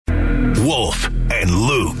Wolf and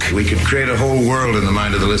Luke. We could create a whole world in the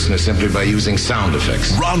mind of the listener simply by using sound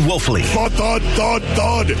effects. Ron Wolfley. Thud, thud, thud,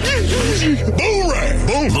 thud. Boomerang.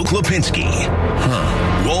 Boom. Luke Lipinski.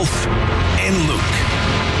 Wolf and Luke.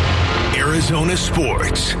 Arizona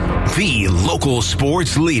Sports, the local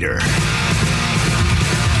sports leader.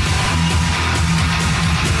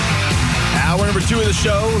 Hour number 2 of the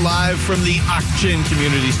show, live from the Ak-Chin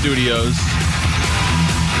Community Studios.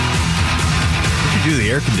 What did you do to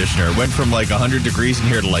the air conditioner? It went from like 100 degrees in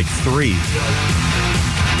here to like 3.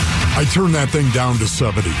 I turned that thing down to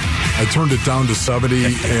 70. I turned it down to 70,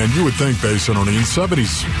 and you would think, based on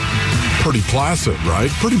 70's pretty placid, right?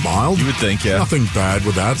 Pretty mild. You would think, yeah. Nothing bad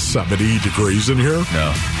with that. 70 degrees in here.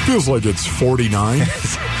 No. Feels like it's 49.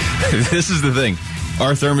 This is the thing.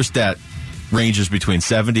 Our thermostat ranges between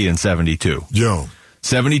 70 and 72. Yo.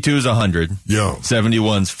 72 is 100. Yo.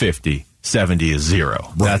 71's 50. 70 is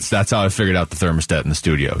 0. Right. That's how I figured out the thermostat in the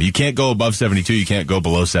studio. You can't go above 72. You can't go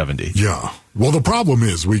below 70. Yeah. Well, the problem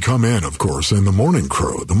is we come in, of course, in the morning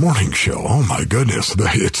crew, the morning show. Oh, my goodness.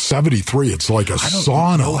 It's 73. It's like a sauna.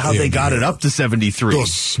 I don't know how they got it up to 73.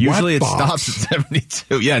 Usually it box. stops at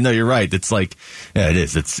 72. Yeah, no, you're right. It's like, yeah, it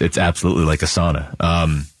is. It's absolutely like a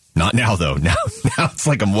sauna. Not now, though. Now it's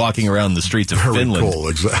like I'm walking around the streets of Finland. Very cool,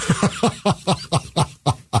 exactly.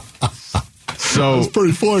 So it's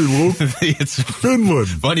pretty funny, Luke. It's Finland.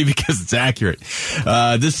 Funny because it's accurate.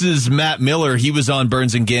 This is Matt Miller. He was on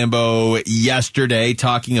Burns and Gambo yesterday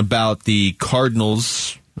talking about the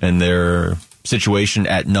Cardinals and their situation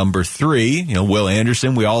at number 3. You know, Will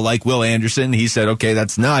Anderson. We all like Will Anderson. He said, okay,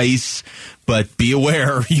 that's nice, but be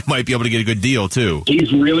aware you might be able to get a good deal, too.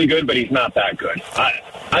 He's really good, but he's not that good.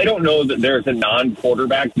 I don't know that there's a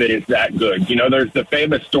non-quarterback that is that good. You know, there's the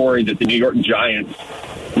famous story that the New York Giants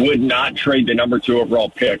would not trade the number 2 overall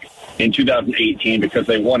pick in 2018 because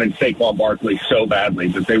they wanted Saquon Barkley so badly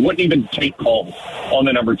that they wouldn't even take calls on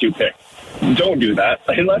the number 2 pick. Don't do that.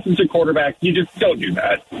 Unless it's a quarterback, you just don't do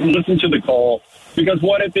that. Listen to the call. Because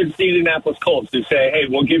what if it's the Indianapolis Colts who say, hey,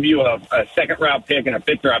 we'll give you a second-round pick and a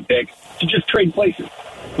fifth-round pick to just trade places?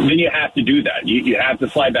 Then you have to do that. You have to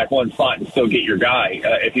slide back one spot and still get your guy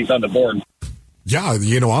if he's on the board. Yeah,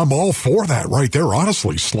 you know, I'm all for that right there,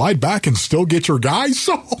 honestly. Slide back and still get your guy.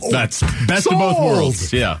 Sold. That's best of both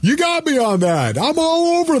worlds. Yeah. You got me on that. I'm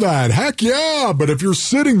all over that. Heck yeah. But if you're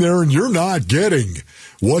sitting there and you're not getting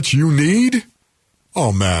what you need,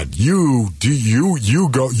 oh man, you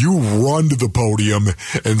run to the podium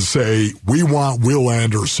and say, we want Will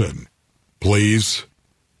Anderson, please.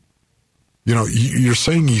 You know, you're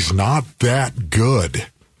saying he's not that good.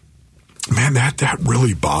 Man, that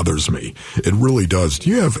really bothers me. It really does. Do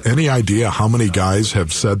you have any idea how many guys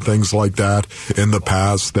have said things like that in the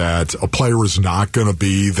past, that a player is not going to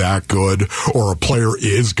be that good or a player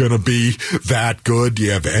is going to be that good? Do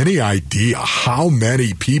you have any idea how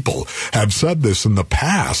many people have said this in the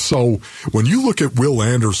past? So when you look at Will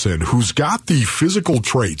Anderson, who's got the physical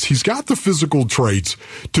traits, he's got the physical traits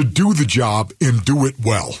to do the job and do it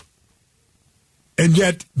well. And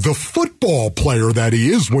yet, the football player that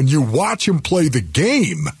he is, when you watch him play the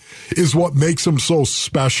game, is what makes him so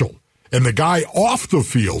special. And the guy off the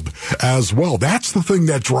field as well. That's the thing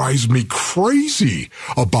that drives me crazy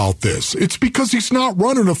about this. It's because he's not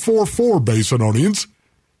running a 4-4, Basinonians.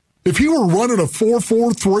 If he were running a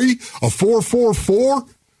 4-4-3, a 4-4-4,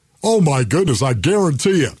 oh my goodness, I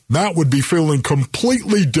guarantee you, Matt would be feeling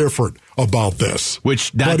completely different about this.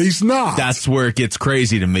 But he's not. That's where it gets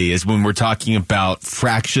crazy to me, is when we're talking about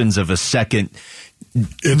fractions of a second.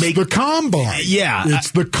 It's the combine. Yeah.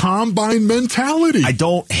 It's the combine mentality. I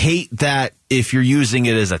don't hate that if you're using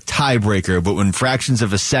it as a tiebreaker, but when fractions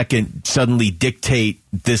of a second suddenly dictate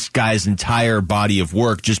this guy's entire body of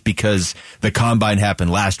work just because the combine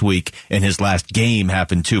happened last week and his last game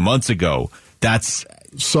happened 2 months ago, that's...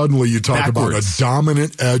 Suddenly you talk about a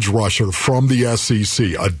dominant edge rusher from the SEC,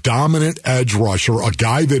 a dominant edge rusher, a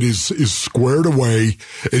guy that is squared away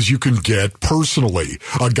as you can get personally,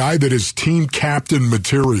 a guy that is team captain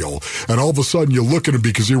material, and all of a sudden you look at him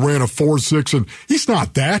because he ran a 4.6 and he's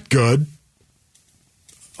not that good.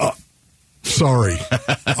 Sorry.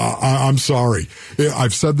 I'm sorry.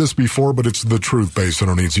 I've said this before, but it's the truth,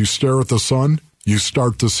 Basinonians. You stare at the sun, you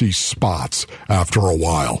start to see spots after a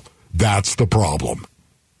while. That's the problem.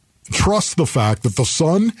 Trust the fact that the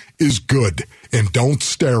sun is good and don't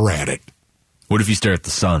stare at it. What if you stare at the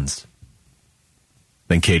Suns?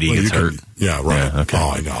 Then KD gets hurt. Yeah, right. Yeah, okay.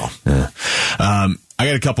 Oh, I know. Yeah. I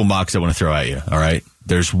got a couple mocks I want to throw at you, all right?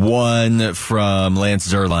 There's one from Lance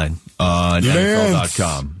Zierlein on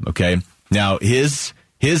NFL.com, okay? Now, his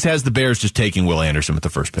has the Bears just taking Will Anderson with the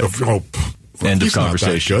first pick. Oh, End of he's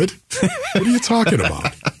conversation. Not that good. What are you talking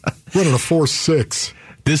about? Running a 4.6.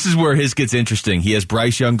 This is where his gets interesting. He has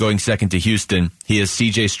Bryce Young going second to Houston. He has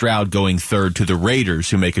C.J. Stroud going third to the Raiders,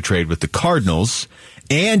 who make a trade with the Cardinals.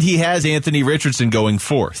 And he has Anthony Richardson going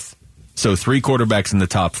fourth. So 3 quarterbacks in the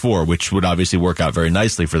top 4, which would obviously work out very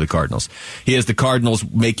nicely for the Cardinals. He has the Cardinals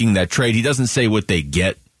making that trade. He doesn't say what they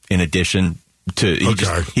get in addition to...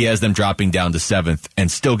 He has them dropping down to 7th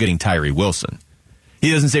and still getting Tyree Wilson.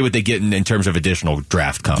 He doesn't say what they get in terms of additional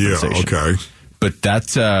draft compensation. Yeah, okay. But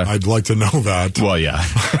that's... I'd like to know that. Well, yeah.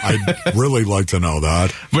 I'd really like to know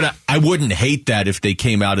that. But I wouldn't hate that if they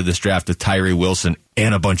came out of this draft with Tyree Wilson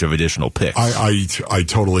and a bunch of additional picks. I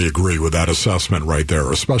totally agree with that assessment right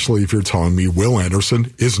there, especially if you're telling me Will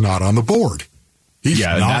Anderson is not on the board. He's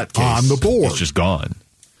not on the board. He's just gone.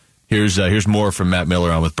 Here's more from Matt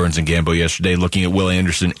Miller on with Burns and Gambo yesterday, looking at Will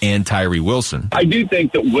Anderson and Tyree Wilson. I do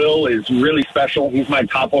think that Will is really special. He's my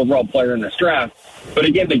top overall player in this draft. But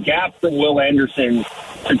again, the gap from Will Anderson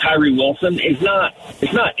to Tyree Wilson is not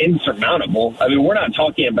insurmountable. I mean, we're not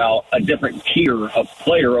talking about a different tier of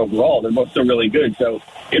player overall. They're both still really good. So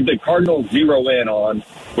if the Cardinals zero in on,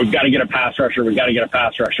 we've got to get a pass rusher,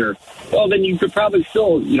 well, then you could probably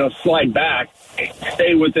still, slide back,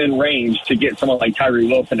 stay within range to get someone like Tyree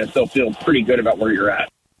Wilson and still feel pretty good about where you're at.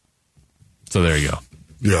 So there you go.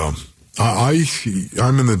 Yeah.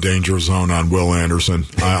 I'm in the danger zone on Will Anderson.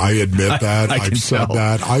 I admit that. I've said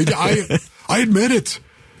that. I admit it.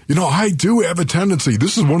 I do have a tendency.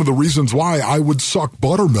 This is one of the reasons why I would suck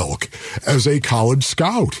buttermilk as a college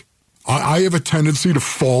scout. I have a tendency to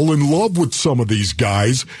fall in love with some of these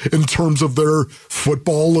guys in terms of their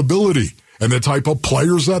football ability and the type of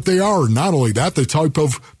players that they are. Not only that, the type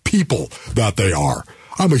of people that they are.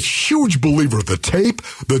 I'm a huge believer of the tape.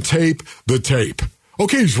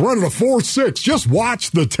 Okay, he's running a 4.6. Just watch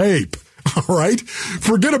the tape, all right?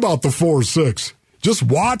 Forget about the 4.6. Just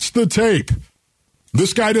watch the tape.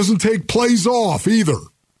 This guy doesn't take plays off either.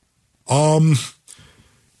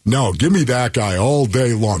 No, give me that guy all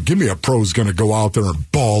day long. Give me a pro who's going to go out there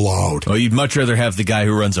and ball out. Well, you'd much rather have the guy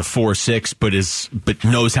who runs a 4.6 but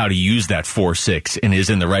knows how to use that 4.6 and is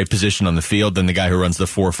in the right position on the field than the guy who runs the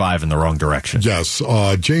 4.5 in the wrong direction. Yes,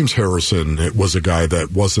 James Harrison was a guy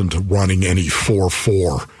that wasn't running any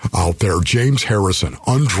 4.4 out there. James Harrison,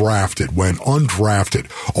 went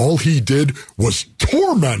undrafted. All he did was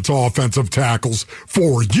torment offensive tackles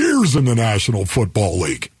for years in the National Football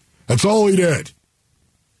League. That's all he did.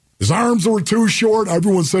 His arms were too short.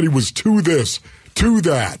 Everyone said he was too this, too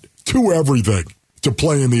that, too everything to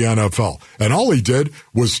play in the NFL. And all he did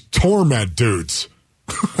was torment dudes.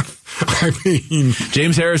 I mean,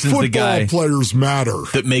 James Harrison's the guy players matter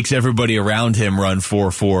that makes everybody around him run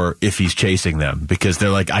 4.4 if he's chasing them because they're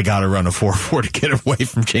like, I got to run a 4.4 to get away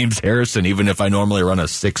from James Harrison, even if I normally run a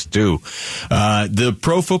 6.2. The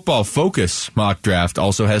Pro Football Focus mock draft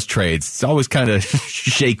also has trades. It's always kind of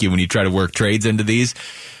shaky when you try to work trades into these,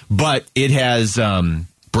 but it has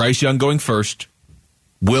Bryce Young going first,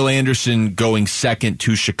 Will Anderson going second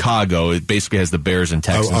to Chicago. It basically has the Bears and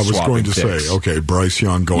Texans I was going to picks. say, okay, Bryce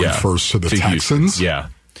Young going first to the Texans? Houston. Yeah.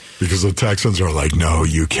 Because the Texans are like, no,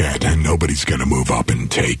 you can't, and nobody's going to move up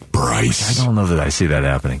and take Bryce. I don't know that I see that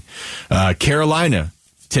happening. Carolina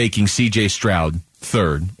taking C.J. Stroud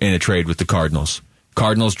third in a trade with the Cardinals.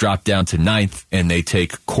 Cardinals drop down to 9th, and they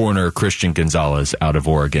take corner Christian Gonzalez out of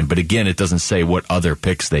Oregon. But again, it doesn't say what other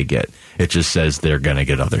picks they get. It just says they're going to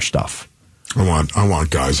get other stuff. I want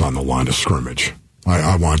guys on the line of scrimmage.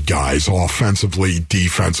 I want guys offensively,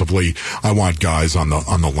 defensively. I want guys on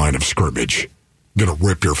the line of scrimmage. Gonna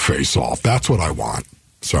rip your face off. That's what I want.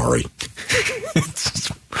 Sorry.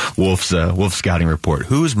 Wolf's scouting report.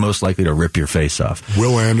 Who is most likely to rip your face off?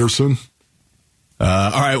 Will Anderson.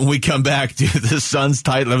 All right, when we come back, do the Suns'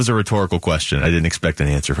 title... That was a rhetorical question. I didn't expect an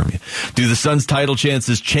answer from you. Do the Suns' title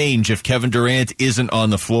chances change if Kevin Durant isn't on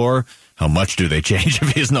the floor? How much do they change if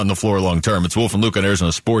he isn't on the floor long term? It's Wolf and Luke on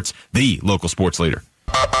Arizona Sports, the local sports leader.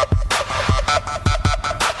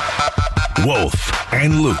 Wolf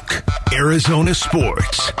and Luke, Arizona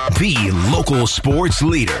Sports, the local sports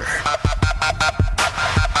leader.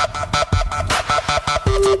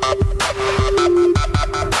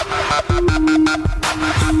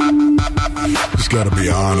 Just got to be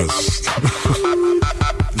honest.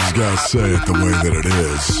 Just got to say it the way that it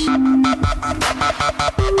is.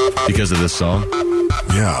 Because of this song?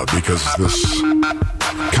 Yeah, because this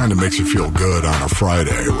kind of makes you feel good on a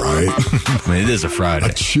Friday, right? I mean, it is a Friday.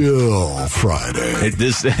 A chill Friday.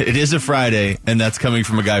 It is a Friday, and that's coming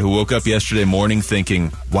from a guy who woke up yesterday morning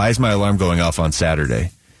thinking, why is my alarm going off on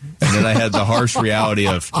Saturday? And then I had the harsh reality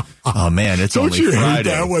of, oh, man, it's Don't only you Friday.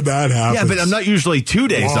 Hate that when that happens? Yeah, but I'm not usually 2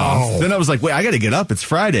 days off. Then I was like, wait, I got to get up. It's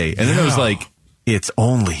Friday. And then I was like, It's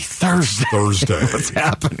only Thursday. What's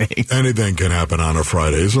happening? Anything can happen on a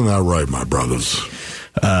Friday. Isn't that right, my brothers?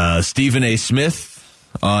 Stephen A. Smith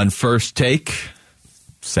on First Take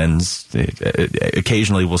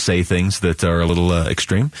occasionally will say things that are a little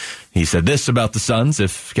extreme. He said this about the Suns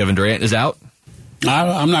if Kevin Durant is out.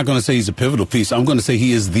 I'm not going to say he's a pivotal piece. I'm going to say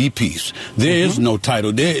he is the piece. There is no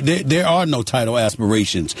title. There are no title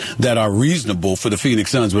aspirations that are reasonable for the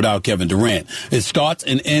Phoenix Suns without Kevin Durant. It starts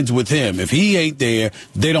and ends with him. If he ain't there,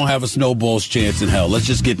 they don't have a snowball's chance in hell. Let's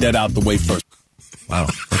just get that out the way first. Wow.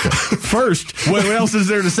 Okay. First, what else is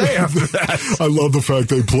there to say after that? I love the fact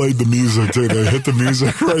they played the music, too. They hit the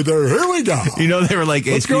music right there. Here we go. You know, they were like,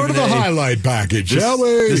 hey, let's go to the highlight package, shall we?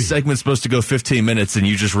 This segment's supposed to go 15 minutes, and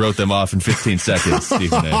you just wrote them off in 15 seconds,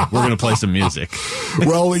 Stephen A. We're going to play some music.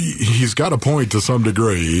 Well, he's got a point to some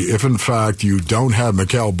degree. If, in fact, you don't have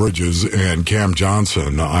Mikal Bridges and Cam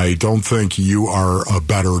Johnson, I don't think you are a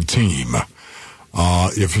better team.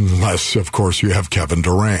 Unless, of course, you have Kevin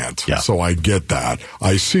Durant. Yeah. So I get that.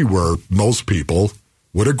 I see where most people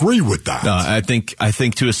would agree with that. I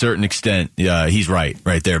think to a certain extent, he's right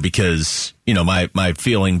there, because, you know, my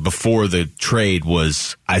feeling before the trade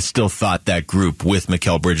was I still thought that group with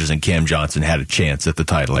Mikal Bridges and Cam Johnson had a chance at the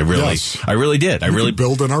title. I really did. You could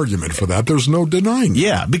build an argument for that. There's no denying.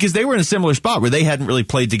 Yeah, because they were in a similar spot where they hadn't really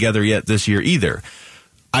played together yet this year either.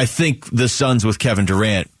 I think the Suns with Kevin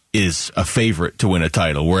Durant is a favorite to win a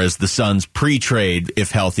title, whereas the Suns pre-trade,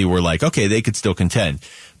 if healthy, were like, okay, they could still contend.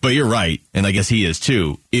 But you're right, and I guess he is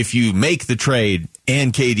too. If you make the trade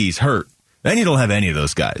and KD's hurt, then you don't have any of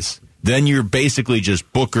those guys. Then you're basically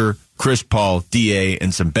just Booker, Chris Paul, DA,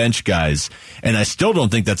 and some bench guys. And I still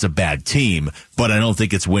don't think that's a bad team, but I don't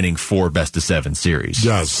think it's winning 4 best-of-7 series.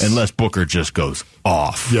 Yes. Unless Booker just goes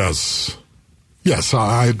off. Yes,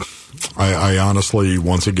 I honestly,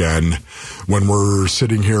 once again, when we're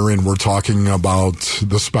sitting here and we're talking about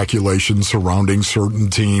the speculation surrounding certain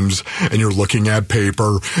teams, and you're looking at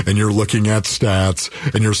paper and you're looking at stats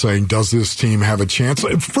and you're saying, does this team have a chance?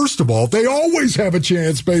 First of all, they always have a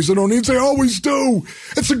chance, Basin O'Neal. They always do.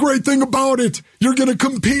 It's the great thing about it. You're going to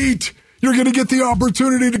compete. You're going to get the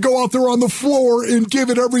opportunity to go out there on the floor and give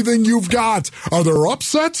it everything you've got. Are there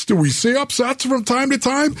upsets? Do we see upsets from time to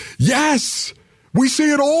time? Yes. We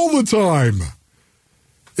see it all the time.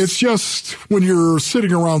 It's just when you're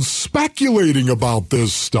sitting around speculating about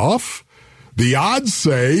this stuff, the odds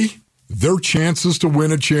say their chances to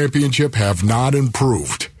win a championship have not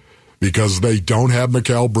improved because they don't have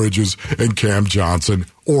Mikal Bridges and Cam Johnson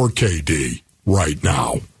or KD right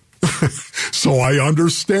now. So I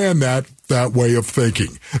understand that way of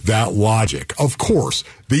thinking, that logic. Of course,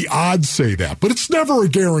 the odds say that, but it's never a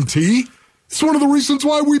guarantee. It's one of the reasons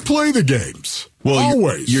why we play the games. Well,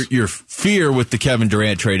 always. Your fear with the Kevin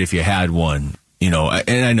Durant trade, if you had one, you know,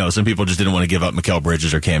 and I know some people just didn't want to give up Mikal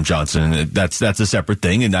Bridges or Cam Johnson, and that's a separate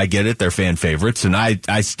thing, and I get it. They're fan favorites, and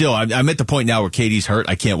I'm at the point now where KD's hurt.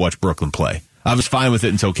 I can't watch Brooklyn play. I was fine with it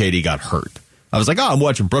until KD got hurt. I was like, I'm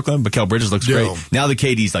watching Brooklyn. Mikal Bridges looks great. Now the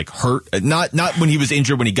KD's like hurt. Not when he was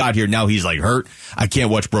injured when he got here. Now he's like hurt. I can't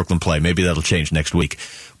watch Brooklyn play. Maybe that'll change next week.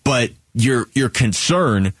 But your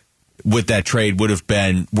concern with that trade would have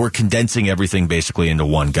been we're condensing everything basically into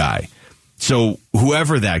one guy. So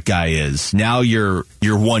whoever that guy is, now you're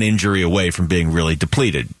one injury away from being really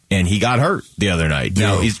depleted. And he got hurt the other night.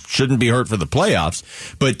 Now, he shouldn't be hurt for the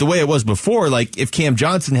playoffs. But the way it was before, like if Cam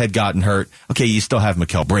Johnson had gotten hurt, okay, you still have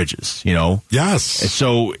Mikal Bridges, you know? Yes. And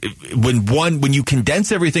so when you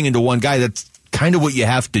condense everything into one guy, that's kind of what you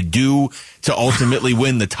have to do to ultimately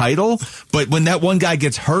win the title. But when that one guy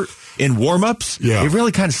gets hurt in warm-ups, it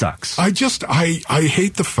really kind of sucks. I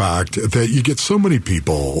hate the fact that you get so many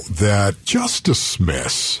people that just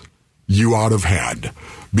dismiss you out of hand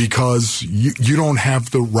because you don't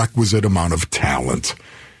have the requisite amount of talent.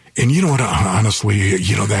 And you know what, honestly,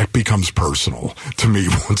 that becomes personal to me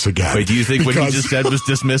once again. Wait, do you think what he just said was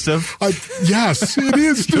dismissive? Yes, it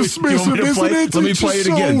is dismissive, isn't it? Let me play it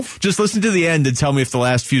again. Just listen to the end and tell me if the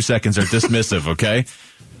last few seconds are dismissive, okay?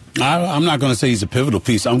 I'm not going to say he's a pivotal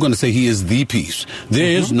piece. I'm going to say he is the piece.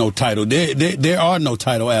 There is no title. There are no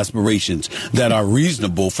title aspirations that are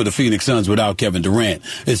reasonable for the Phoenix Suns without Kevin Durant.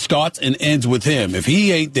 It starts and ends with him. If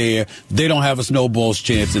he ain't there, they don't have a snowball's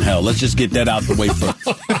chance in hell. Let's just get that out the way first.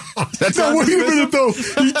 Now, wait a minute, though.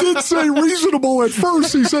 He did say reasonable at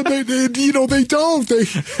first. He said they don't.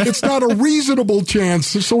 It's not a reasonable chance.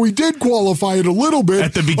 So he did qualify it a little bit.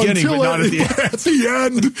 At the beginning, but not at the end. At the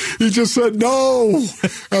end, he just said no.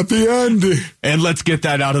 At the end. And let's get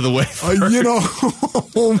that out of the way.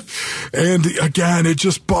 And again, it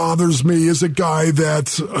just bothers me as a guy that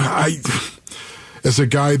as a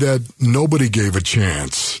guy that nobody gave a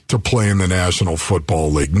chance to play in the National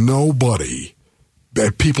Football League. Nobody.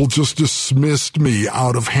 That people just dismissed me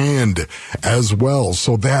out of hand as well.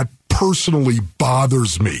 So that personally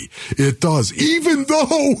bothers me. It does. Even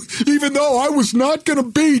though I was not going to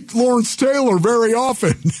beat Lawrence Taylor very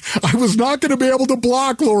often. I was not going to be able to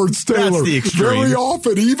block Lawrence Taylor very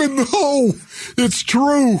often, even though it's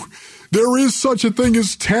true. There is such a thing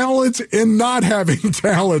as talent and not having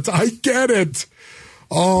talent. I get it.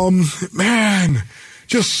 Man,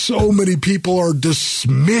 just so many people are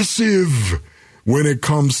dismissive when it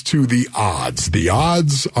comes to the odds. The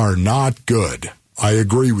odds are not good. I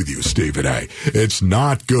agree with you, Stephen A. It's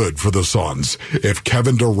not good for the Suns if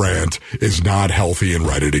Kevin Durant is not healthy and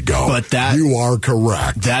ready to go. But you are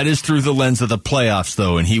correct. That is through the lens of the playoffs,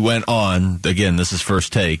 though. And he went on, again, this is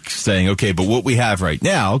First Take, saying, okay, but what we have right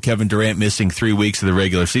now, Kevin Durant missing 3 weeks of the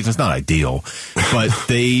regular season, it's not ideal, but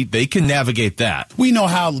they can navigate that. We know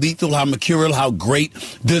how lethal, how mercurial, how great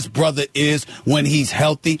this brother is when he's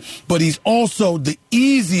healthy, but he's also the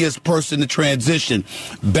easiest person to transition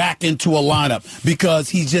back into a lineup because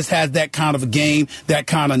he just has that kind of a game, that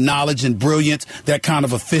kind of knowledge and brilliance, that kind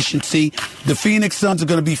of efficiency. The Phoenix Suns are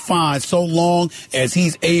going to be fine so long as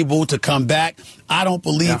he's able to come back. I don't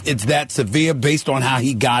believe it's that severe based on how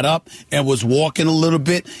he got up and was walking a little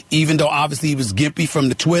bit, even though obviously he was gimpy from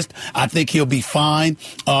the twist. I think he'll be fine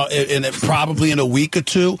probably in a week or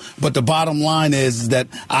two. But the bottom line is that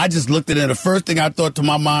I just looked at it, and the first thing I thought to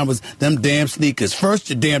my mind was them damn sneakers. First,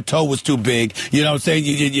 your damn toe was too big. You know what I'm saying?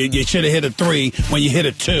 You should have hit a 3 when you hit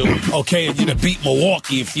a 2, okay? And you'd have beat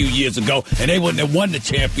Milwaukee a few years ago, and they wouldn't have won the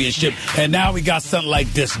championship. And now we got something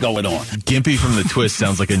like this going on. Gimpy from the twist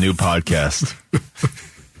sounds like a new podcast.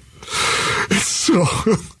 It's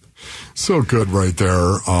so good right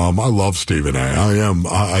there. I love Stephen A. I am.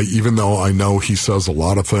 Even though I know he says a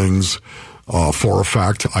lot of things for a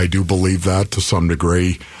fact, I do believe that to some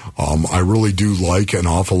degree. I really do like an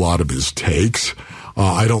awful lot of his takes.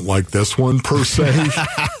 I don't like this one per se,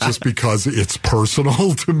 just because it's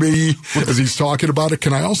personal to me as he's talking about it.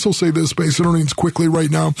 Can I also say this, Basin Earnings, quickly right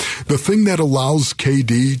now? The thing that allows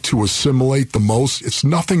KD to assimilate the most, it's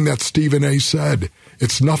nothing that Stephen A. said.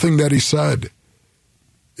 It's nothing that he said.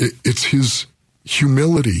 It's his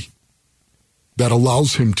humility that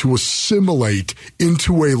allows him to assimilate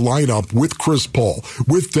into a lineup with Chris Paul,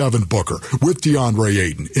 with Devin Booker, with DeAndre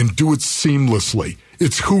Ayton, and do it seamlessly.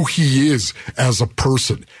 It's who he is as a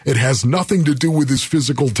person. It has nothing to do with his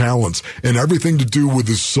physical talents and everything to do with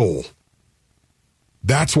his soul.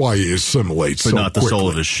 That's why he assimilates so quickly. But not the sole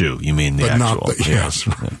of his shoe. You mean the actual. Yes.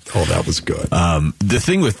 Right. Oh, that was good. The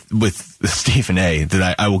thing with Stephen A.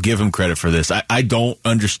 that I will give him credit for this. I don't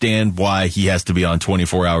understand why he has to be on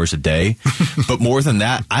 24 hours a day. But more than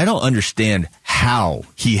that, I don't understand how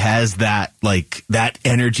he has that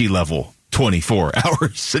energy level 24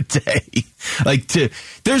 hours a day.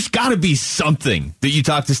 There's got to be something that you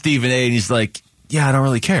talk to Stephen A. and he's like, yeah, I don't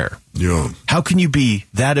really care. Yeah. How can you be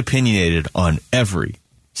that opinionated on every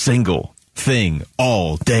single thing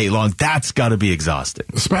all day long? That's got to be exhausting.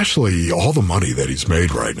 Especially all the money that he's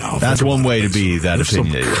made right now. That's one way to be that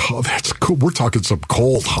opinionated. That's cool. We're talking some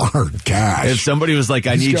cold, hard cash. If somebody was like,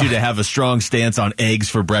 I need you to have a strong stance on eggs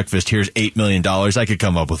for breakfast, here's $8 million, I could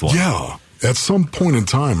come up with one. Yeah. At some point in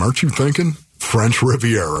time, aren't you thinking French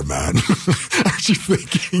Riviera, man? Aren't you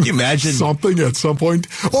thinking Can you imagine something at some point?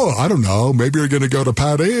 Oh, I don't know. Maybe you're going to go to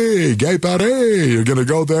Paris, Gay Paris. You're going to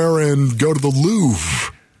go there and go to the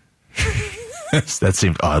Louvre. That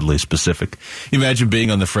seemed oddly specific. You imagine being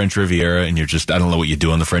on the French Riviera and you're just, I don't know what you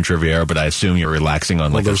do on the French Riviera, but I assume you're relaxing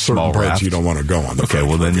on a small raft. Parts you don't want to go on the French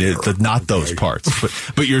Riviera. Not those parts.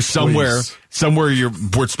 But you're somewhere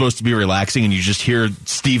we're supposed to be relaxing and you just hear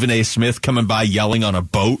Stephen A. Smith coming by yelling on a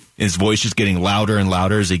boat. His voice is getting louder and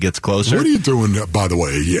louder as he gets closer. What are you doing, by the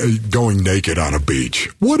way, going naked on a beach?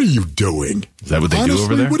 What are you doing? Is that what they do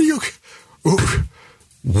over there? What are you...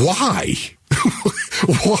 Why?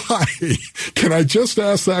 Why? Can I just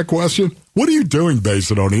ask that question? What are you doing,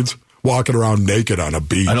 Basinonians? Walking around naked on a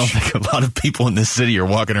beach? I don't think a lot of people in this city are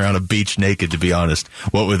walking around a beach naked, to be honest.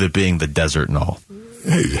 What with it being the desert and all.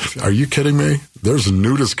 Hey, are you kidding me? There's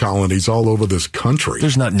nudist colonies all over this country.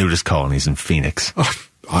 There's not nudist colonies in Phoenix.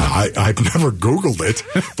 I've never Googled it,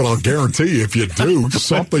 but I'll guarantee if you do,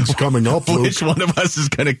 something's coming up, Luke. Which one of us is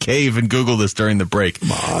going to cave and Google this during the break?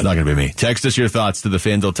 Come on. Not going to be me. Text us your thoughts to the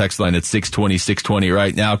FanDuel text line at 620-620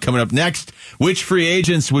 right now. Coming up next, which free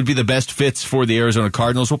agents would be the best fits for the Arizona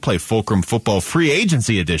Cardinals? We'll play Fulcrum Football Free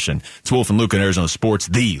Agency Edition. It's Wolf and Luke on Arizona Sports,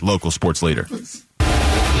 the local sports leader.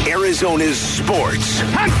 Arizona's sports.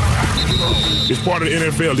 It's part of the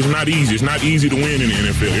NFL. It's not easy. It's not easy to win in the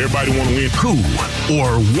NFL. Everybody want to win. Who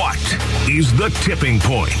or what is the tipping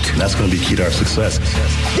point? That's going to be key to our success.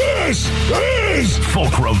 This is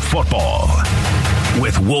Fulcrum Football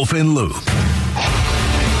with Wolf and Luke.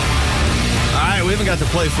 All right, we haven't got to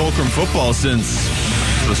play Fulcrum Football since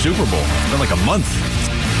the Super Bowl. It's been like a month.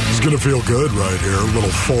 It's going to feel good right here. A little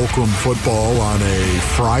Fulcrum Football on a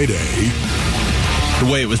Friday. The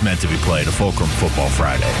way it was meant to be played, a Fulcrum Football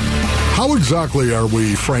Friday. How exactly are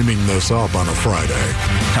we framing this up on a Friday?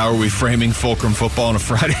 How are we framing Fulcrum Football on a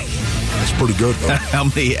Friday? That's pretty good, though. How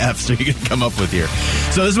many Fs are you going to come up with here?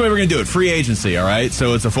 So this is the way we're going to do it. Free agency, all right?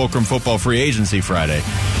 So it's a Fulcrum Football Free Agency Friday.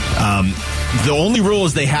 The only rule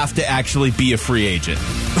is they have to actually be a free agent.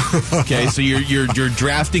 Okay, so you're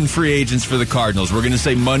drafting free agents for the Cardinals. We're going to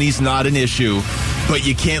say money's not an issue, but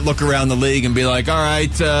you can't look around the league and be like, all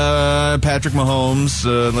right, Patrick Mahomes,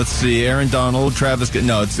 let's see, Aaron Donald, Travis.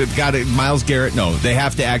 No, it's got it. Myles Garrett. No, they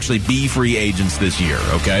have to actually be free agents this year.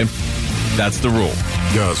 Okay, that's the rule.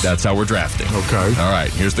 Yes, that's how we're drafting. Okay. All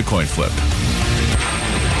right. Here's the coin flip.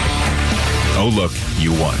 Oh, look,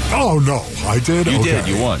 you won. Oh no, I did. You did.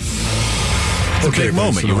 You won. It's a big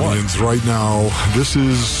moment. You won. Right now, this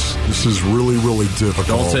is really, really difficult.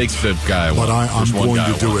 Don't take fib guy. But I'm going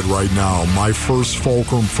to do it right now. My first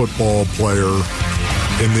Fulcrum Football player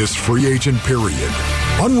in this free agent period.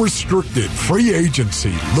 Unrestricted free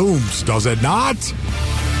agency looms, does it not?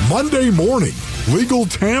 Monday morning. Legal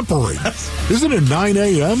tampering. Isn't it 9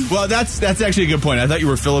 a.m.? Well, that's actually a good point. I thought you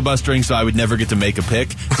were filibustering, so I would never get to make a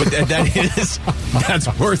pick. But that's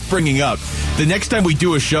worth bringing up. The next time we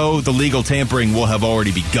do a show, the legal tampering will have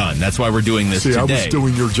already begun. That's why we're doing this today. I was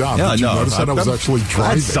doing your job. Did you notice that I was actually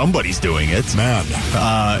driving? Somebody's doing it. Man,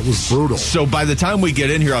 it was brutal. So by the time we get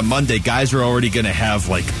in here on Monday, guys are already going to have,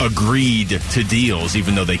 agreed to deals,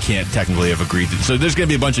 even though they can't technically have agreed to. So there's going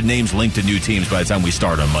to be a bunch of names linked to new teams by the time we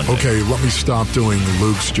start on Monday. Okay, let me stop doing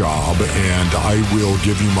Luke's job, and I will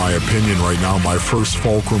give you my opinion right now. My first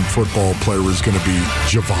Fulcrum Football player is going to be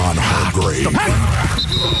Javon Hargrave.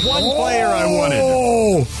 One player I wanted.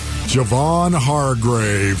 Oh, Javon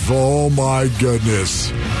Hargrave. Oh, my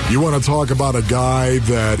goodness. You want to talk about a guy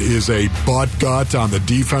that is a butt gut on the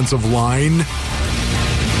defensive line?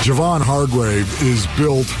 Javon Hargrave is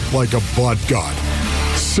built like a butt gut.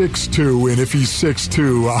 6'2", and if he's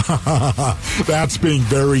 6'2", that's being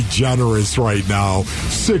very generous right now.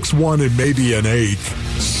 6'1", and maybe an eighth.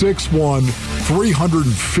 6'1",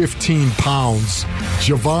 315 pounds.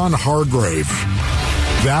 Javon Hargrave.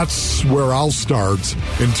 That's where I'll start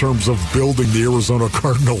in terms of building the Arizona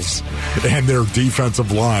Cardinals and their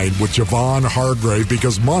defensive line with Javon Hargrave,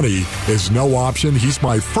 because money is no option. He's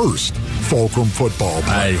my first Fulcrum Football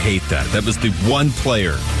player. I hate that. That was the one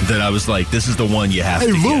player that I was like, this is the one you have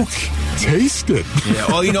to get. Hey, Luke, taste it. Yeah,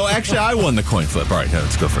 well, actually, I won the coin flip. All right,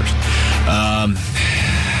 let's go first.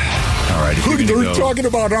 All right. They're talking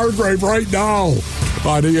about Hargrave right now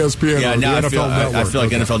on ESPN. Yeah, now NFL Network. I feel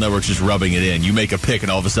like NFL Network's just rubbing it in. You make a pick,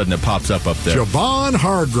 and all of a sudden it pops up there. Javon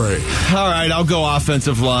Hargrave. All right, I'll go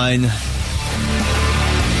offensive line.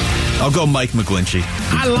 I'll go Mike McGlinchey.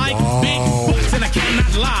 I like big butts, and I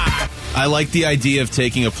cannot lie. I like the idea of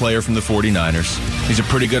taking a player from the 49ers. He's a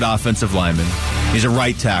pretty good offensive lineman. He's a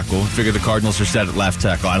right tackle. Figure the Cardinals are set at left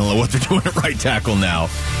tackle. I don't know what they're doing at right tackle now.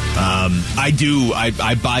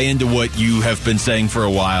 I buy into what you have been saying for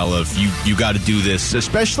a while of you got to do this,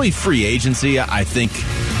 especially free agency. I think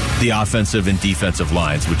the offensive and defensive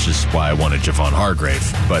lines, which is why I wanted Javon Hargrave.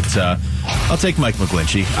 But I'll take Mike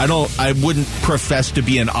McGlinchey. I wouldn't profess to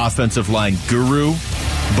be an offensive line guru,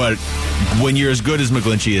 but when you're as good as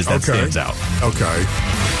McGlinchey is, that stands out. Okay.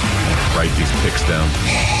 Write these picks down.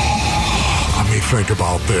 Let me think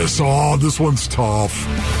about this. Oh, this one's tough.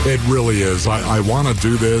 It really is. I want to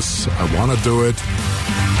do this. I want to do it.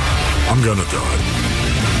 I'm going to do it.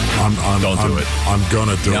 Don't do it. I'm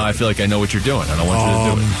going to do it. Now I feel like I know what you're doing. I don't want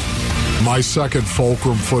you to do it. My second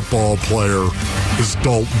Fulcrum Football player is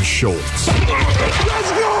Dalton Schultz.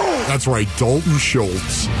 Let's go! That's right, Dalton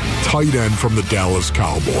Schultz, tight end from the Dallas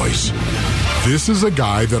Cowboys. This is a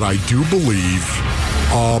guy that I do believe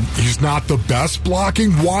he's not the best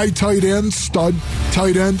blocking wide tight end, stud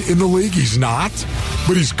tight end in the league. He's not,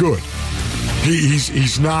 but he's good.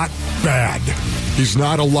 He's not bad. He's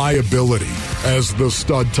not a liability as the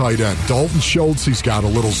stud tight end. Dalton Schultz, he's got a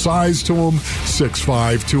little size to him,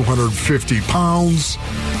 6'5", 250 pounds.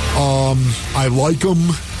 I like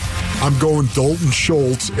him. I'm going Dalton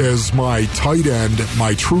Schultz as my tight end,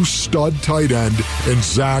 my true stud tight end, and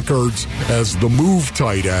Zach Ertz as the move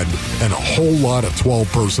tight end, and a whole lot of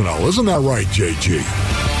 12 personnel. Isn't that right, JG?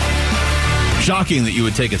 Shocking that you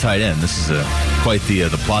would take a tight end. This is quite the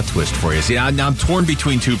plot twist for you. See, now I'm torn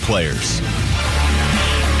between two players.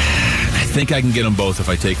 I think I can get them both if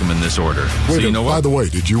I take them in this order. Wait, so you know what? By the way,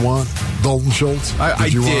 did you want Dalton Schultz?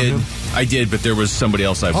 I did, but there was somebody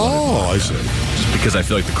else I wanted. Oh, I see. Just because I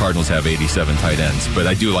feel like the Cardinals have 87 tight ends, but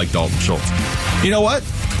I do like Dalton Schultz. You know what?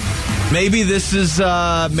 Maybe this is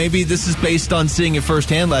based on seeing it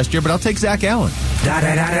firsthand last year, but I'll take Zach Allen.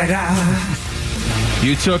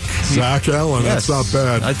 You took Zach Allen. Yes. That's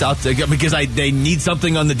not bad. I'll take it because they need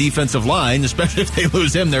something on the defensive line, especially if they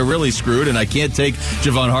lose him. They're really screwed, and I can't take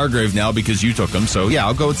Javon Hargrave now because you took him. So yeah,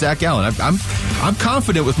 I'll go with Zach Allen. I'm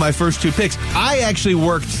confident with my first two picks. I actually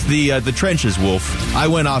worked the trenches, Wolf. I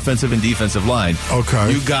went offensive and defensive line.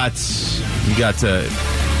 Okay. You got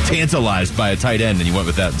tantalized by a tight end, and you went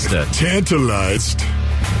with that instead. Tantalized.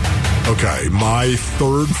 Okay, my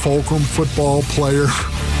third Fulcrum football player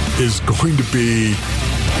is going to be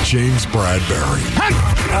James Bradbury.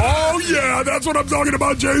 Oh, yeah, that's what I'm talking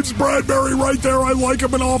about. James Bradbury right there. I like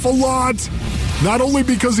him an awful lot. Not only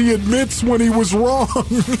because he admits when he was wrong,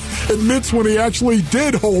 admits when he actually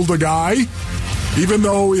did hold a guy, even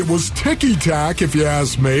though it was ticky-tack, if you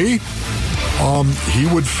ask me. He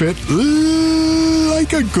would fit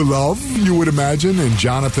like a glove, you would imagine, in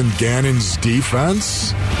Jonathan Gannon's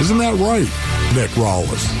defense. Isn't that right, Nick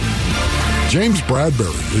Rawlis? James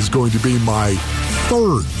Bradbury is going to be my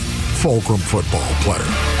third Fulcrum football player.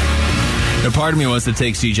 Now, part of me wants to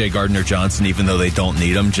take C.J. Gardner-Johnson, even though they don't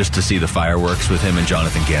need him, just to see the fireworks with him and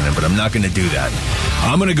Jonathan Gannon, but I'm not going to do that.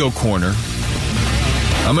 I'm going to go corner.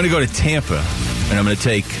 I'm going to go to Tampa, and I'm going to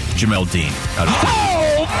take Jamel Dean out of Tampa.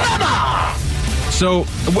 So,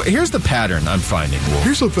 here's the pattern I'm finding, Wolf.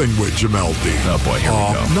 Here's the thing with Jamel Dean. Oh, boy, here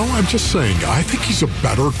we go. No, I'm just saying, I think he's a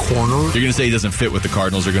better corner. You're going to say he doesn't fit what the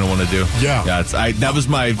Cardinals are going to want to do? Yeah. That was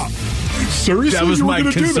my... Seriously? That was you were my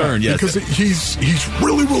gonna concern, do that? yes. Because he's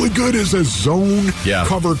really, really good as a zone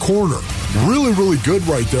cover corner. Really, really good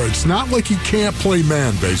right there. It's not like he can't play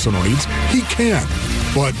man based on needs. He can.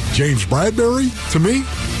 But James Bradbury, to me,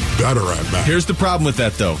 better at man. Here's the problem with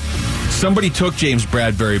that, though. Somebody took James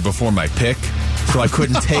Bradbury before my pick, so I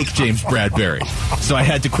couldn't take James Bradbury. So I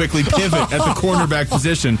had to quickly pivot at the cornerback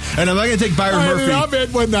position. And I'm not going to take Byron Murphy. I love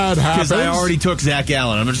it when that happens. Because I already took Zach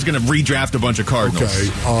Allen. I'm just going to redraft a bunch of Cardinals.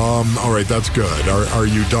 Okay. All right, that's good. Are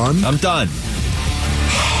you done? I'm done.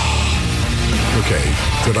 Okay.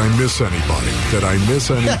 Did I miss anybody?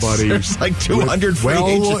 Yes, there's like 200 free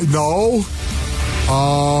agents. No.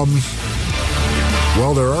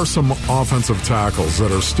 Well, there are some offensive tackles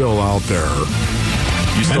that are still out there.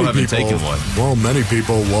 You still haven't taken one. Well, many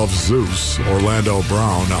people love Zeus, Orlando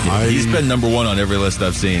Brown. He's been number one on every list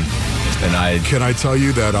I've seen. And can I tell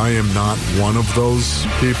you that I am not one of those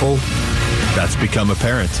people? That's become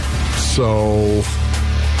apparent. So,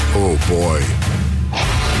 oh boy.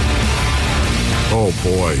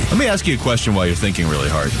 Let me ask you a question while you're thinking really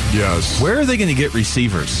hard. Yes. Where are they going to get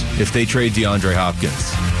receivers if they trade DeAndre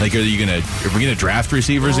Hopkins? Like, are we going to draft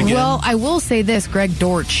receivers again? Well, I will say this. Greg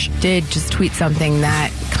Dortch did just tweet something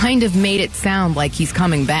that kind of made it sound like he's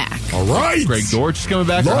coming back. All right. Greg Dortch is coming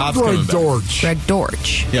back, or Hop's coming back? Greg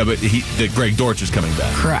Dortch. Yeah, but Greg Dortch is coming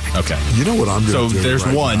back. Correct. Okay. You know what I'm going to do? So there's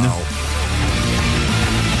right one. Now?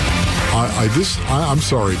 I'm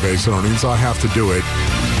sorry, Basinonians. I have to do it.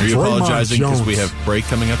 Are you apologizing because we have break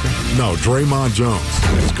coming up here? No, Draymond Jones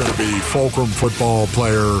is going to be Fulcrum football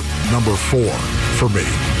player number 4 for me.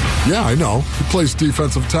 Yeah, I know. He plays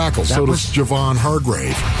defensive tackle. So does Javon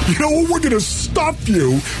Hargrave. You know what? We're going to stuff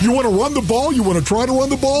you. You want to run the ball? You want to try to run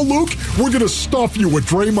the ball, Luke? We're going to stuff you with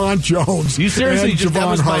Draymond Jones. You seriously and just, that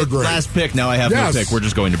Javon was Hargrave. my last pick. Now I have no pick. We're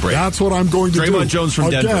just going to break. That's what I'm going to do. Draymond Jones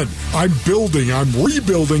from Denver. Again, I'm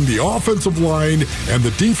rebuilding the offensive line and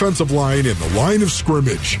the defensive line in the line of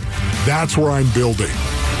scrimmage. That's where I'm building.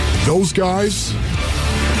 Those guys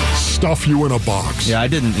stuff you in a box. Yeah, I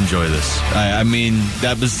didn't enjoy this. I mean,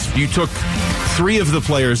 you took 3 of the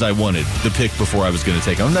players I wanted, the pick before I was going to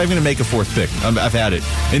take. I'm not even going to make a 4th pick. I've had it.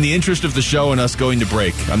 In the interest of the show and us going to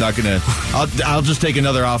break, I'm not going to. I'll just take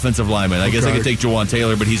another offensive lineman. I guess I could take Jawan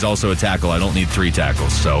Taylor, but he's also a tackle. I don't need 3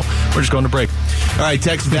 tackles, so we're just going to break. All right,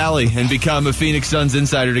 text Valley and become a Phoenix Suns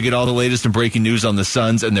insider to get all the latest and breaking news on the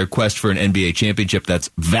Suns and their quest for an NBA championship. That's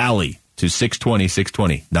Valley to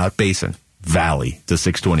 620-620, not Basin. Valley to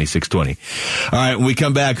 620-620. All right, when we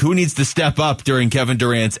come back, who needs to step up during Kevin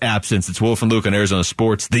Durant's absence? It's Wolf and Luke on Arizona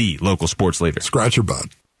Sports, the local sports leader. Scratch your butt.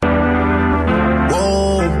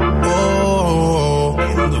 Whoa, whoa.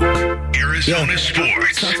 And Luke. Arizona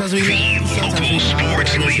Sports, the local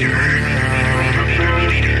sports leader.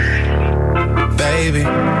 Baby,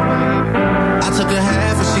 I took a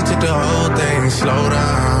half and she took the whole thing. Slow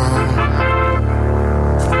down.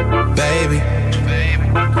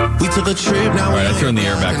 We took a trip now. All right, I turned the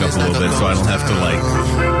air back up a little bit so I don't have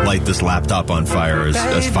to light this laptop on fire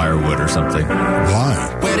as firewood or something.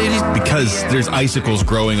 Why? Because there's icicles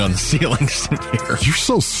growing on the ceilings in here. You're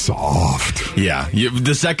so soft. Yeah.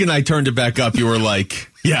 The second I turned it back up, you were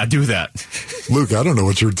like, yeah, do that. Luke, I don't know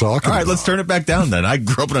what you're talking about. All right, let's turn it back down then. I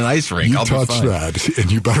grew up in an ice rink. You I'll touch be fine. that,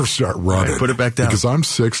 and you better start running. Right, put it back down. Because I'm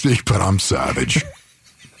 60, but I'm savage.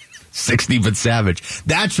 60 but savage.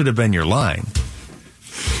 That should have been your line.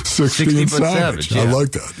 60 and but savage. yeah. I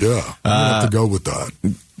like that, yeah. I'm going to have to go with that.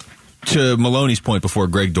 To Maloney's point before,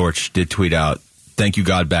 Greg Dortch did tweet out, thank you,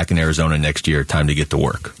 God, back in Arizona next year. Time to get to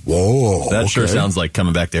work. Whoa. That sure sounds like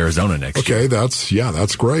coming back to Arizona next year. Okay,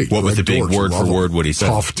 that's great. What was the big Dortch, word for word what he said?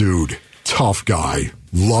 Tough dude. Tough guy.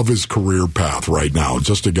 Love his career path right now.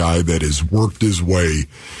 Just a guy that has worked his way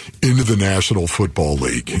into the National Football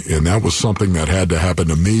League. And that was something that had to happen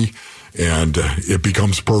to me. And it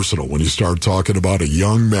becomes personal when you start talking about a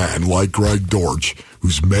young man like Greg Dortch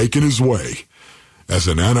who's making his way as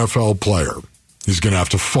an NFL player. He's going to have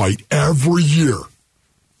to fight every year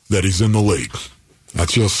that he's in the league.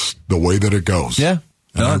 That's just the way that it goes. Yeah.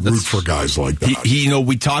 And I root for guys like that.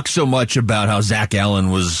 We talk so much about how Zach Allen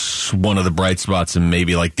was one of the bright spots and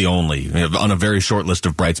maybe like the only on a very short list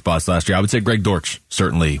of bright spots last year. I would say Greg Dortch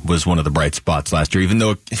certainly was one of the bright spots last year, even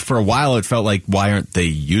though for a while it felt like, why aren't they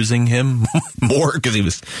using him more? Because he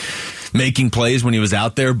was making plays when he was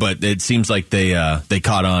out there, but it seems like they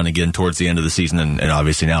caught on again towards the end of the season, and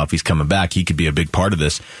obviously now if he's coming back, he could be a big part of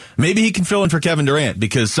this. Maybe he can fill in for Kevin Durant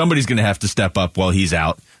because somebody's going to have to step up while he's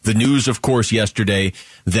out. The news, of course, yesterday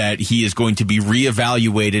that he is going to be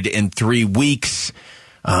reevaluated in 3 weeks.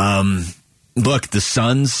 Look, the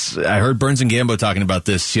Suns, I heard Burns and Gambo talking about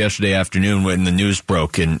this yesterday afternoon when the news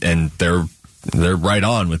broke, and they're right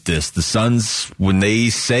on with this. The Suns, when they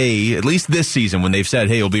say, at least this season, when they've said,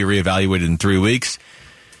 hey, he'll be reevaluated in 3 weeks,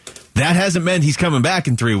 that hasn't meant he's coming back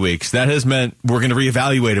in 3 weeks. That has meant we're going to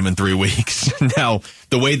reevaluate him in 3 weeks. Now,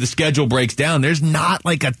 the way the schedule breaks down, there's not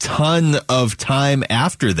like a ton of time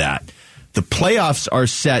after that. The playoffs are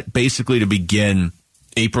set basically to begin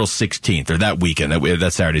April 16th, or that weekend.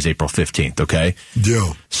 That Saturday's April 15th, okay?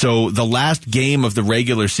 Yeah. So the last game of the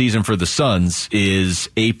regular season for the Suns is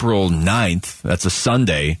April 9th. That's a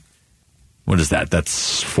Sunday. What is that?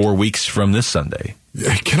 That's 4 weeks from this Sunday.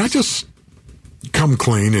 Can I just come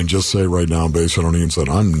clean and just say right now, based on Ian said,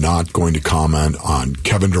 I'm not going to comment on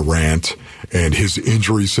Kevin Durant and his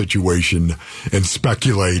injury situation and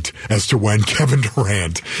speculate as to when Kevin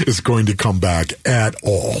Durant is going to come back at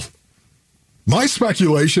all. My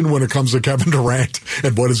speculation when it comes to Kevin Durant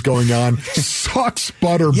and what is going on sucks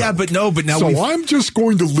buttermilk. Yeah, but now so I'm just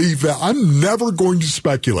going to leave that. I'm never going to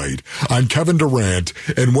speculate on Kevin Durant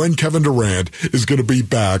and when Kevin Durant is going to be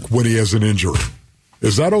back when he has an injury.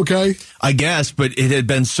 Is that okay? I guess, but it had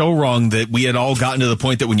been so wrong that we had all gotten to the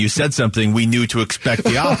point that when you said something, we knew to expect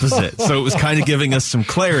the opposite. So it was kind of giving us some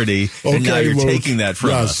clarity, and now you're Luke, taking that from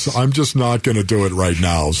us. Yes, I'm just not going to do it right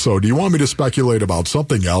now. So do you want me to speculate about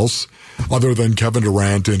something else other than Kevin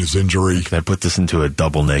Durant and his injury? Can I put this into a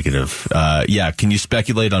double negative? Yeah, can you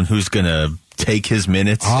speculate on who's going to take his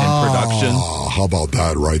minutes in production? How about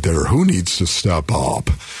that right there? Who needs to step up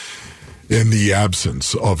in the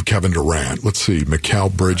absence of Kevin Durant? Let's see.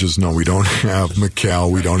 Mikal Bridges. No, we don't have Mikal.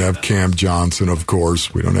 We don't have Cam Johnson, of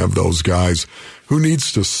course. We don't have those guys. Who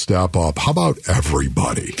needs to step up? How about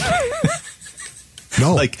everybody?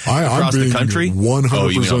 No, like I'm across being the country?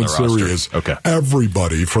 100% serious. Okay.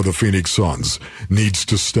 Everybody for the Phoenix Suns needs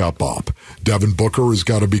to step up. Devin Booker has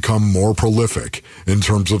got to become more prolific in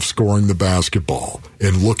terms of scoring the basketball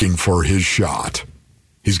and looking for his shot.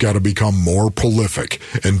 He's got to become more prolific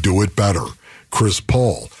and do it better. Chris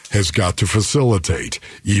Paul has got to facilitate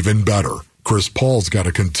even better. Chris Paul's got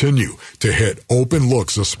to continue to hit open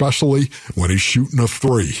looks, especially when he's shooting a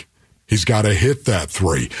three. He's got to hit that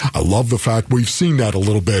three. I love the fact we've seen that a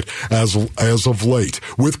little bit as of late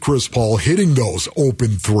with Chris Paul hitting those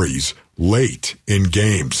open threes late in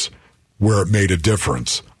games where it made a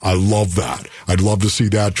difference. I love that. I'd love to see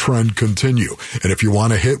that trend continue. And if you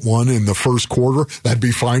want to hit one in the first quarter, that'd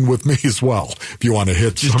be fine with me as well. If you want to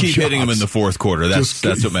hit just some keep shots, hitting them in the fourth quarter. That's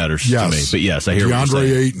what matters to me. But yes, I hear what you're saying.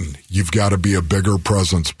 DeAndre Ayton, you've got to be a bigger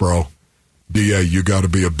presence, bro. DA, you got to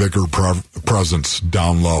be a bigger presence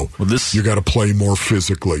down low. Well, you got to play more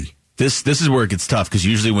physically. This is where it gets tough because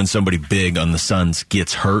usually when somebody big on the Suns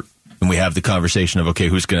gets hurt and we have the conversation of, okay,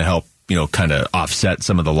 who's going to help, kind of offset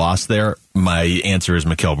some of the loss there, my answer is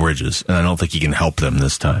Mikal Bridges, and I don't think he can help them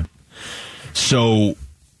this time. So,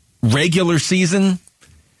 regular season,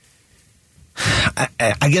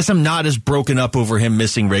 I guess I'm not as broken up over him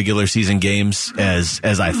missing regular season games as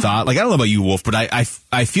I thought. Like, I don't know about you, Wolf, but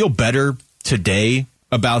I feel better today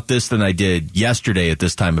about this than I did yesterday at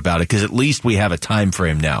this time about it, because at least we have a time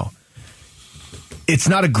frame now. It's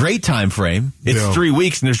not a great time frame. It's 3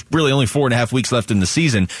 weeks, and there's really only 4.5 weeks left in the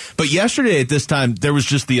season. But yesterday at this time, there was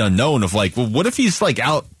just the unknown of like, well, what if he's like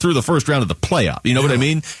out through the first round of the playoff? You know what I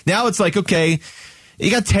mean? Now it's like, okay,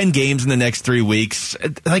 you got 10 games in the next 3 weeks.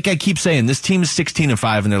 Like I keep saying, this team is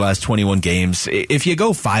 16-5 in their last 21 games. If you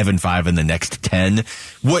go 5-5 in the next 10,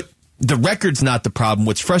 the record's not the problem.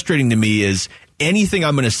 What's frustrating to me is anything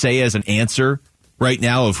I'm going to say as an answer right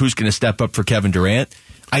now of who's going to step up for Kevin Durant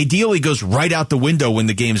ideally goes right out the window when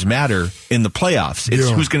the games matter in the playoffs. It's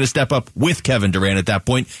who's going to step up with Kevin Durant at that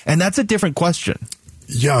point, and that's a different question.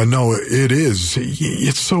 Yeah, no, it is.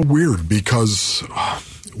 It's so weird because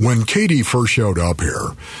when KD first showed up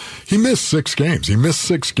here, he missed 6 games. He missed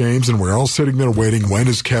 6 games, and we're all sitting there waiting, when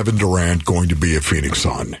is Kevin Durant going to be a Phoenix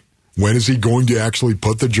Sun? When is he going to actually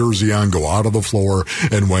put the jersey on, go out of the floor,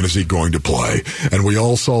 and when is he going to play? And we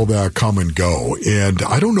all saw that come and go. And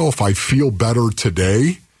I don't know if I feel better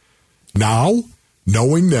today, now,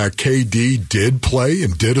 knowing that KD did play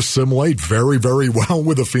and did assimilate very, very well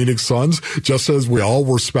with the Phoenix Suns, just as we all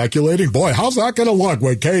were speculating. Boy, how's that going to look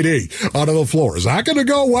with KD out of the floor? Is that going to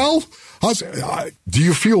go well? Do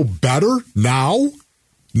you feel better now,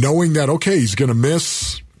 knowing that, okay, he's going to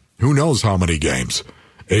miss who knows how many games?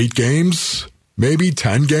 8 games, maybe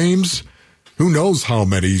 10 games. Who knows how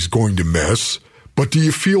many he's going to miss? But do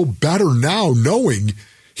you feel better now knowing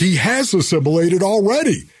he has assimilated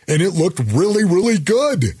already and it looked really, really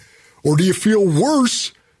good? Or do you feel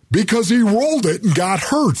worse because he rolled it and got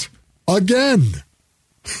hurt again?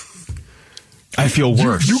 I feel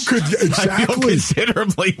worse. You could exactly. I feel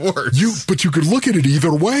considerably worse. But you could look at it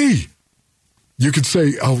either way. You could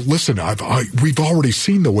say, oh, listen, we've already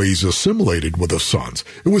seen the way he's assimilated with the Suns.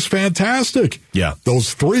 It was fantastic. Yeah.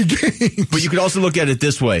 Those 3 games. But you could also look at it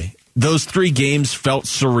this way. Those 3 games felt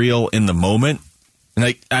surreal in the moment.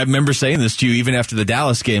 And I remember saying this to you even after the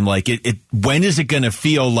Dallas game. Like, when is it going to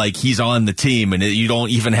feel like he's on the team and you don't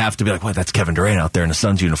even have to be like, well, that's Kevin Durant out there in a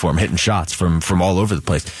Suns uniform hitting shots from all over the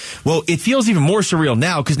place. Well, it feels even more surreal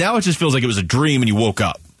now because now it just feels like it was a dream and you woke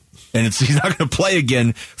up. And he's not going to play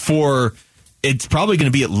again for... It's probably going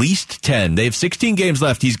to be at least 10. They have 16 games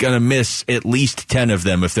left. He's going to miss at least 10 of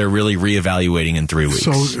them if they're really reevaluating in 3 weeks.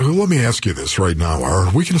 So let me ask you this right now. Are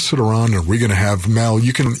we going to sit around and are we going to have, Mel,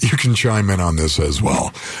 you can chime in on this as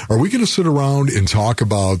well. Are we going to sit around and talk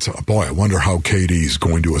about, boy, I wonder how KD's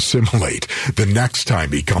going to assimilate the next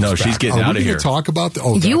time he comes back? No, she's getting out of here. Are we going to talk about that?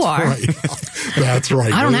 Oh, you are. Right. That's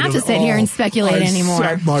right. I don't have to sit here and speculate anymore.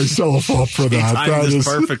 I set myself up for that. That is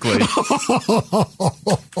perfectly.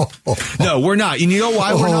 No, we're not. And you know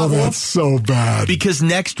why we're not? That's so bad. Because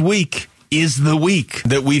next week is the week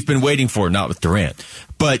that we've been waiting for, not with Durant.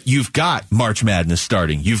 But you've got March Madness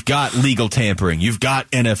starting. You've got legal tampering. You've got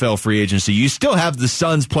NFL free agency. You still have the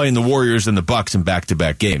Suns playing the Warriors and the Bucks in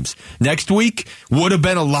back-to-back games. Next week would have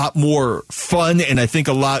been a lot more fun, and I think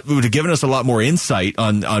would have given us a lot more insight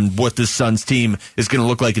on what this Suns team is going to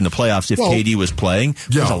look like in the playoffs if KD was playing.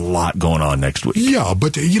 There's a lot going on next week. Yeah,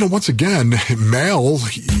 but, once again, Mel,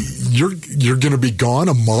 you're going to be gone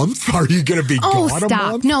a month? Are you going to be gone a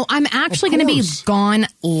month? No, I'm actually going to be gone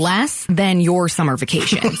less than your summer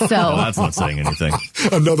vacation. So well, that's not saying anything.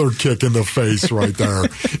 Another kick in the face right there.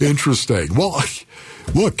 Interesting. Well,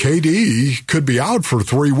 look, KD could be out for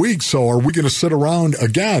 3 weeks. So are we going to sit around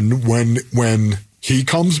again when he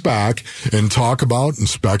comes back and talk about and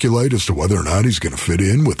speculate as to whether or not he's going to fit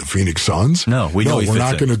in with the Phoenix Suns? No, we're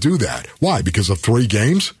not going to do that. Why? Because of 3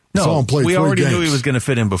 games? No, we already knew he was going to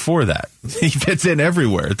fit in before that. He fits in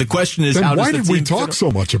everywhere. The question is, then why did we talk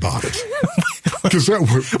so much about it? Because we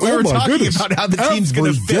were talking about how the team's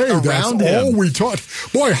going to fit around him. That's all we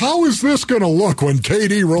talked. Boy, how is this going to look when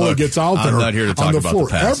KD really gets out there? I'm not here to talk about floor.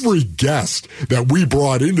 the past. Every guest that we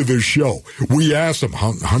brought into this show, we asked him,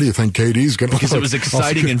 how do you think KD's going to look? Because it was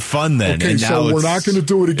exciting and fun then. Okay, and now so we're not going to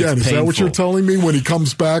do it again. Is that what you're telling me when he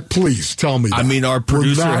comes back? Please tell me that. I mean, our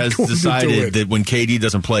producer has decided that when KD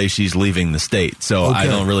doesn't play, she's leaving the state. So I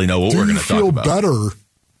don't really know what we're going to talk about.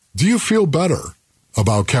 Do you feel better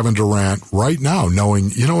about Kevin Durant right now, knowing,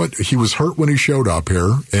 he was hurt when he showed up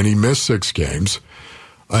here and he missed 6 games.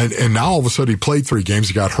 And now all of a sudden he played 3 games,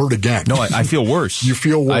 he got hurt again. No, I feel worse. You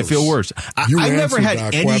feel worse? I feel worse. I never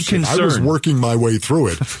had any question. concern. I was working my way through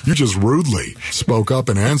it. You just rudely spoke up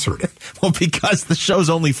and answered it. Well, because the show's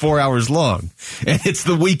only 4 hours long and it's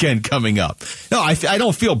the weekend coming up. No, I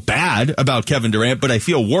don't feel bad about Kevin Durant, but I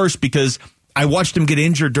feel worse because I watched him get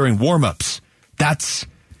injured during warm-ups.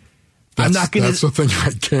 That's the thing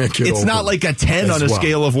I can't get over. It's not like a 10 on a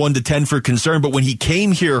scale of 1 to 10 for concern, but when he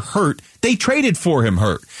came here hurt, they traded for him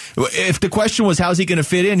hurt. If the question was how's he going to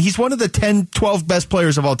fit in, he's one of the 10, 12 best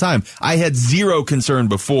players of all time. I had zero concern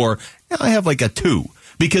before. Now I have like a 2.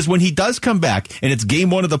 Because when he does come back and it's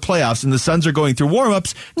game 1 of the playoffs and the Suns are going through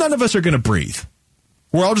warm-ups, none of us are going to breathe.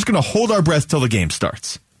 We're all just going to hold our breath till the game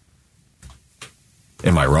starts.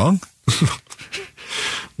 Am I wrong?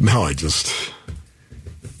 No,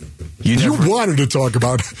 You wanted to talk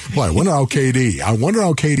about, I wonder how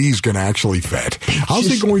KD's going to actually fit. How's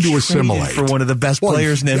he going to assimilate? For one of the best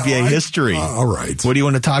players in NBA history. All right. What do you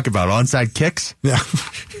want to talk about? Onside kicks? Yeah.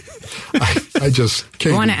 I just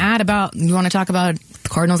can't. You want to talk about the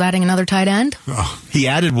Cardinals adding another tight end? He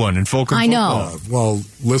added one in Fulcrum I know. Well,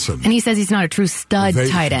 listen. And he says he's not a true stud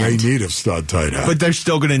tight end. They need a stud tight end. But they're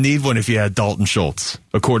still going to need one if you had Dalton Schultz,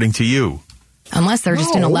 according to you. Unless they're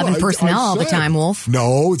just in 11 personnel all the time, Wolf.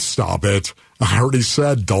 No, stop it. I already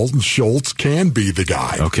said Dalton Schultz can be the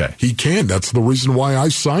guy. Okay. He can. That's the reason why I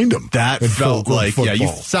signed him. That felt like, you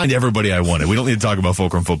signed everybody I wanted. We don't need to talk about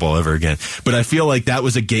Fulcrum football ever again. But I feel like that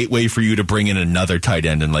was a gateway for you to bring in another tight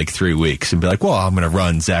end in like 3 weeks and be like, well, I'm going to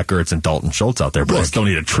run Zach Ertz and Dalton Schultz out there, but I still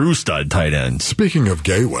need a true stud tight end. Speaking of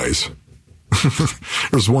gateways,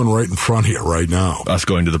 there's one right in front of you right now. Us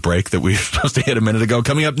going to the break that we were supposed to hit a minute ago.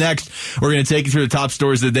 Coming up next, we're going to take you through the top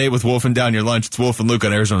stories of the day with Wolf and Down Your Lunch. It's Wolf and Luke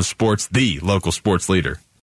on Arizona Sports, the local sports leader.